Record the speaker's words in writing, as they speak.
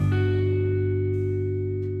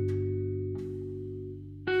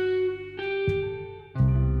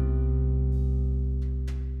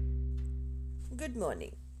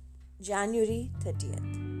morning, January 30th.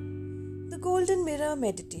 The Golden Mirror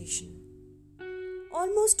Meditation.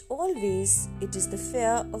 Almost always, it is the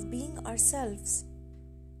fear of being ourselves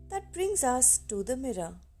that brings us to the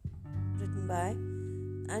mirror. Written by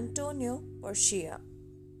Antonio Porcia.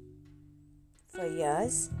 For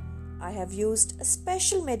years, I have used a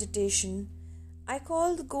special meditation I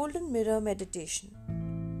call the Golden Mirror Meditation.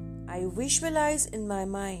 I visualize in my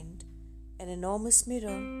mind an enormous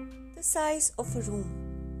mirror the size of a room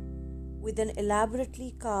with an elaborately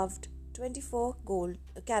carved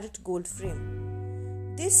 24-karat gold frame.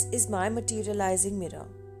 This is my materializing mirror.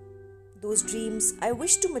 Those dreams I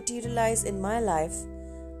wish to materialize in my life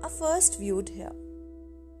are first viewed here.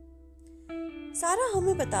 सारा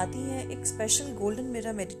हमें बताती है एक special golden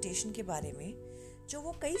mirror meditation के बारे में जो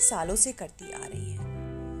वो कई सालों से करती आ रही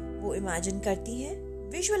है। वो इमेजिन करती है,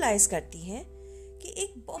 विजुअलाइज करती है कि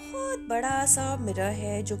एक बहुत बड़ा सा मिरर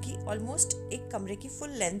है जो कि ऑलमोस्ट एक कमरे की फुल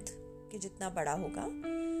लेंथ के जितना बड़ा होगा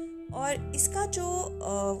और इसका जो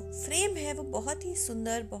फ्रेम है वो बहुत ही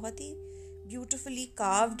सुंदर, बहुत ही ब्यूटीफुली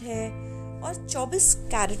कार्व्ड है और 24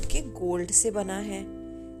 कैरेट के गोल्ड से बना है।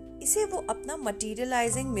 इसे वो अपना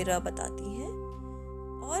मटीरियलाइजिंग मिरर बताती है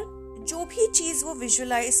और जो भी चीज़ वो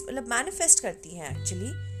विजुअलाइज मतलब मैनिफेस्ट करती हैं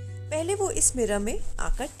एक्चुअली पहले वो इस मिरर में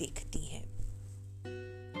आकर देखती हैं।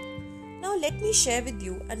 Now let me share with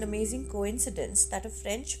you an amazing coincidence that a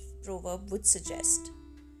French proverb would suggest.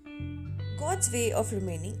 God's way of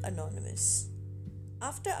remaining anonymous.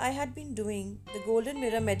 After I had been doing the Golden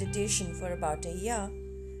Mirror meditation for about a year,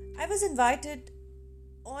 I was invited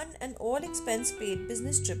on an all-expense paid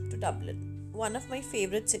business trip to Dublin, one of my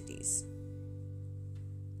favorite cities.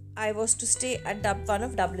 I was to stay at one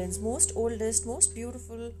of Dublin's most oldest, most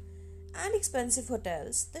beautiful and expensive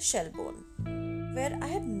hotels, the Shelbourne, where I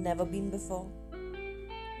had never been before.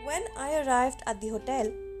 When I arrived at the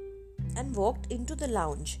hotel and walked into the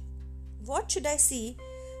lounge, what should I see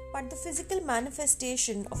but the physical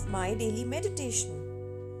manifestation of my daily meditation?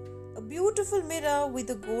 A beautiful mirror with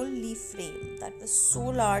a gold leaf frame that was so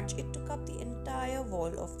large it took up the entire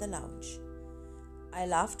wall of the lounge. I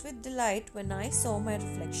laughed with delight when I saw my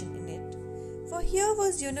reflection in it, for here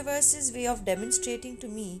was universe's way of demonstrating to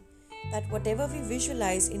me that whatever we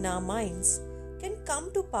visualize in our minds can come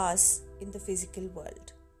to pass in the physical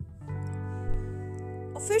world.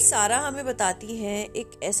 और फिर सारा हमें बताती है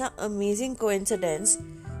एक ऐसा amazing coincidence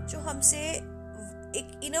जो हमसे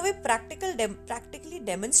एक इन अ वे प्रैक्टिकली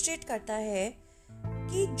डेमोन्स्ट्रेट करता है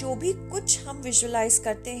कि जो भी कुछ हम विजुअलाइज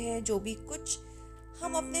करते हैं, जो भी कुछ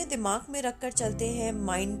हम अपने दिमाग में रख कर चलते हैं,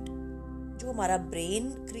 माइंड जो हमारा ब्रेन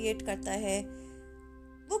क्रिएट करता है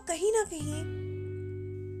वो कहीं ना कहीं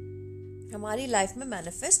हमारी लाइफ में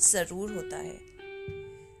मैनिफेस्ट ज़रूर होता है।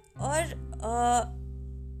 और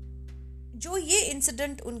जो ये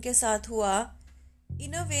इंसिडेंट उनके साथ हुआ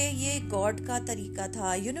इन अ वे ये गॉड का तरीका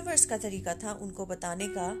था, यूनिवर्स का तरीका था उनको बताने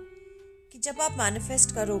का कि जब आप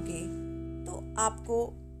मैनिफेस्ट करोगे तो आपको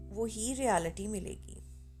वो ही रियलिटी मिलेगी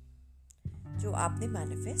जो आपने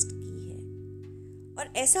मैनिफेस्ट की है।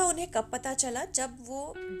 और ऐसा उन्हें कब पता चला? जब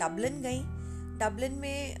वो डबलिन गई। डबलिन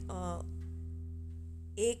में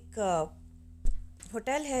एक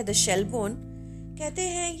होटल है द शेलबोर्न, कहते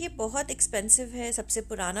हैं ये बहुत एक्सपेंसिव है, सबसे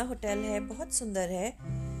पुराना होटल है, बहुत सुंदर है।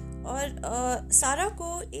 और सारा को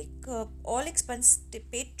एक ऑल एक्सपेंस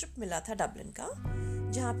पेड ट्रिप मिला था डबलिन का,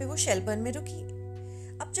 जहाँ पे वो शेलबर्न में रुकी।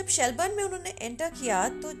 अब जब शेलबर्न में उन्होंने एंटर किया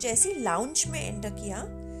तो जैसे लाउंज में एंटर किया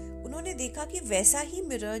उन्होंने देखा कि वैसा ही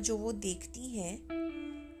मिरर जो वो देखती हैं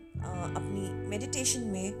अपनी मेडिटेशन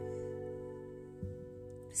में,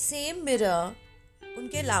 सेम मिरर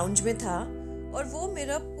उनके लाउंज में था और वो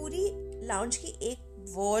मिरर पूरी लाउंज की एक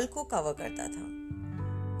वॉल को कवर करता था।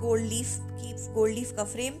 गोल्ड लीफ का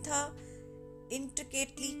फ्रेम था,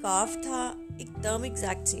 इंट्रिकेटली कार्व था, एकदम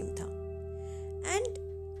एग्जैक्ट सेम था। एंड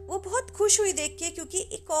वो बहुत खुश हुई देख के क्योंकि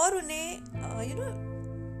एक और उन्हें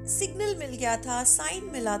सिग्नल मिल गया था, साइन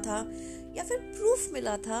मिला था या फिर प्रूफ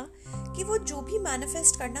मिला था कि वो जो भी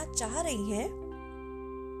मैनिफेस्ट करना चाह रही हैं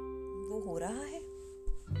वो हो रहा है।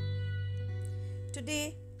 Today,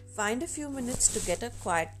 find a few minutes to get a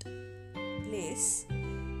quiet place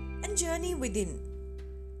and journey within.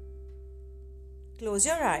 Close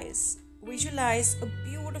your eyes. Visualize a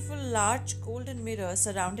beautiful large golden mirror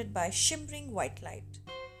surrounded by shimmering white light.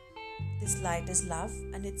 This light is love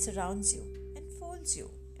and it surrounds you, enfolds you,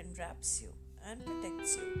 enwraps you and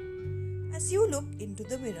protects you as you look into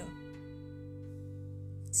the mirror.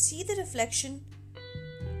 See the reflection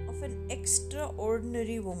of an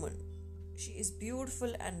extraordinary woman. She is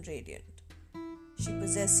beautiful and radiant. She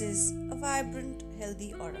possesses a vibrant,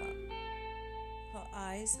 healthy aura. Her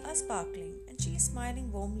eyes are sparkling and she is smiling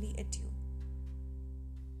warmly at you.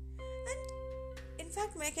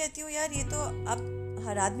 In fact मैं कहती हूँ यार ये तो अब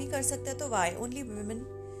हर आदमी कर सकता है, तो why only women?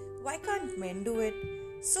 Why can't men do it?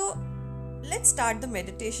 So let's start the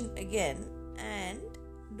meditation again and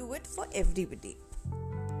do it for everybody.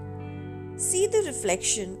 See the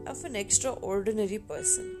reflection of an extraordinary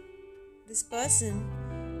person. This person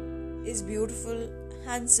is beautiful,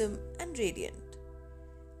 handsome, and radiant.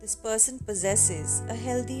 This person possesses a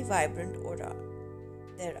healthy, vibrant aura.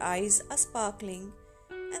 Their eyes are sparkling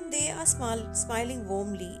and they are smiling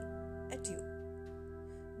warmly at you.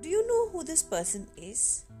 Do you know who this person is?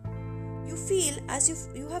 You feel as if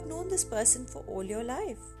you have known this person for all your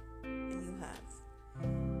life. And you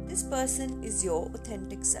have. This person is your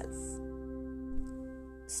authentic self.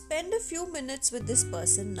 Spend a few minutes with this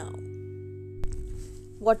person now.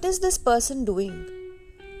 What is this person doing?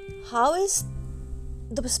 How is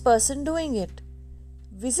this person doing it?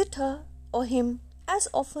 Visit her or him as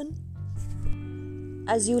often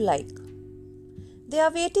as you like. They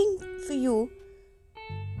are waiting for you.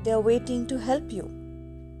 They are waiting to help you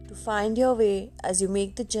to find your way as you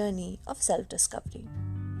make the journey of self-discovery.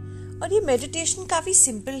 और ये meditation काफ़ी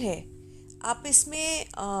simple है. आप इसमें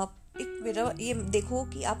एक mirror, ये देखो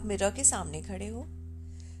कि आप मिरर के सामने खड़े हो.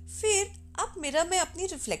 फिर आप मिरर में अपनी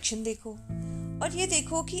रिफ्लेक्शन देखो और ये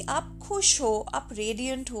देखो कि आप खुश हो, आप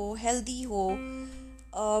रेडियंट हो, हेल्दी हो,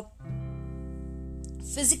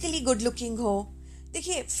 फिजिकली गुड लुकिंग हो.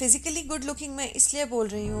 देखिए, फिजिकली गुड लुकिंग मैं इसलिए बोल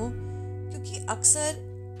रही हूँ क्योंकि अक्सर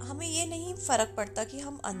हमें ये नहीं फर्क पड़ता कि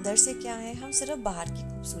हम अंदर से क्या है, हम सिर्फ बाहर की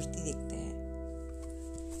खूबसूरती देखते हैं.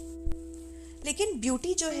 लेकिन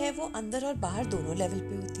ब्यूटी जो है वो अंदर और बाहर दोनों लेवल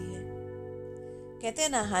पे होती है. कहते हैं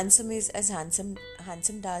ना, handsome is as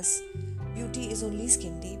handsome does, beauty is only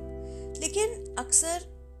skin deep. लेकिन अक्सर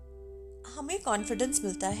हमें कॉन्फिडेंस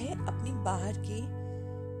मिलता है अपनी बाहर के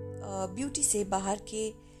ब्यूटी से, बाहर के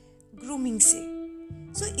ग्रूमिंग से.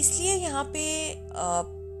 सो इसलिए यहाँ पे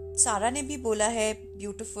सारा ने भी बोला है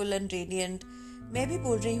ब्यूटीफुल एंड रेडियंट. मैं भी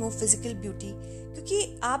बोल रही हूँ फिजिकल ब्यूटी,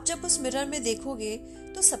 क्योंकि आप जब उस मिरर में देखोगे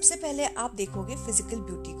तो सबसे पहले आप देखोगे फिजिकल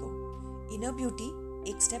ब्यूटी को. इनर ब्यूटी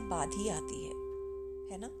एक स्टेप बाद ही आती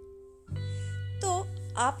है ना. तो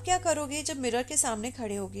आप क्या करोगे, जब मिरर के सामने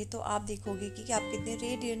खड़े होगे तो आप देखोगे कि आप कितने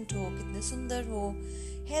रेडियंट हो, कितने सुंदर हो,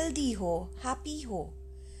 हेल्दी हो, हैप्पी हो.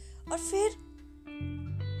 और फिर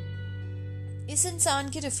इस इंसान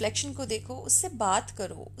के रिफ्लेक्शन को देखो, उससे बात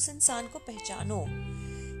करो, उस इंसान को पहचानो.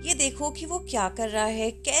 ये देखो कि वो क्या कर रहा है,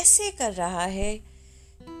 कैसे कर रहा है,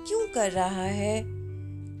 क्यों कर रहा है.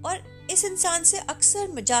 और इस इंसान से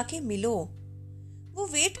अक्सर जाके मिलो. वो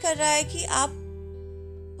वेट कर रहा है कि आप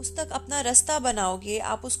उस तक अपना रास्ता बनाओगे,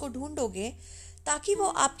 आप उसको ढूंढोगे ताकि वो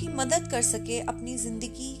आपकी मदद कर सके अपनी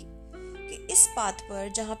जिंदगी के इस पाथ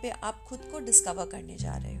पर जहाँ पे आप खुद को डिस्कवर करने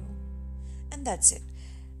जा रहे हो. And that's it.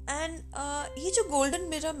 एंड ये जो गोल्डन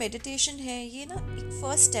मिरर मेडिटेशन है, ये ना एक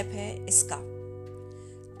फर्स्ट स्टेप है इसका.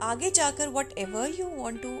 आगे जाकर whatever you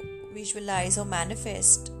want to visualise और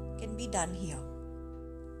manifest can be done here.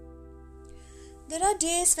 There are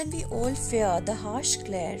days when we all fear the harsh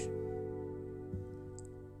glare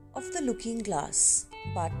of the looking glass,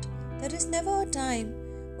 but there is never a time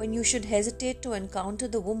when you should hesitate to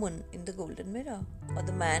encounter the woman in the golden mirror or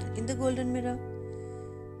the man in the golden mirror.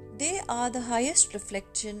 They are the highest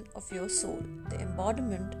reflection of your soul, the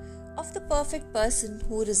embodiment of the perfect person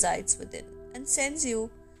who resides within and sends you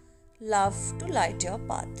love to light your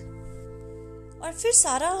path. और फिर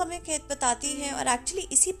सारा हमें बताती है, और actually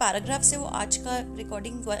इसी paragraph से वो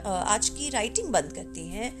आज की राइटिंग बंद करती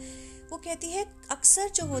हैं. वो कहती है, अक्सर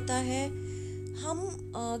जो होता है हम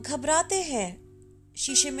घबराते हैं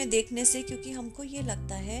शीशे में देखने से, क्योंकि हमको ये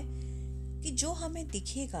लगता है कि जो हमें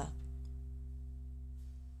दिखेगा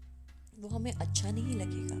वो हमें अच्छा नहीं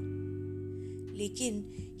लगेगा. लेकिन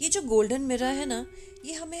ये जो गोल्डन मिरर है ना,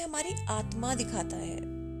 ये हमें हमारी आत्मा दिखाता है,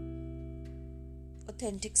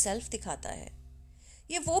 ऑथेंटिक सेल्फ दिखाता है.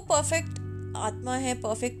 ये वो परफेक्ट आत्मा है,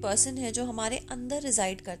 परफेक्ट पर्सन है जो हमारे अंदर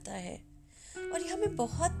रिजाइड करता है, और ये हमें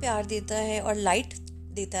बहुत प्यार देता है और लाइट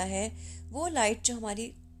देता है. वो लाइट जो हमारी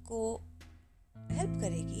को हेल्प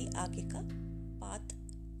करेगी आगे का पाथ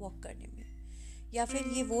वॉक करने में, या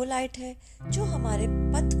फिर ये वो लाइट है जो हमारे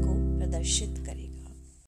पथ को प्रदर्शित करेगी.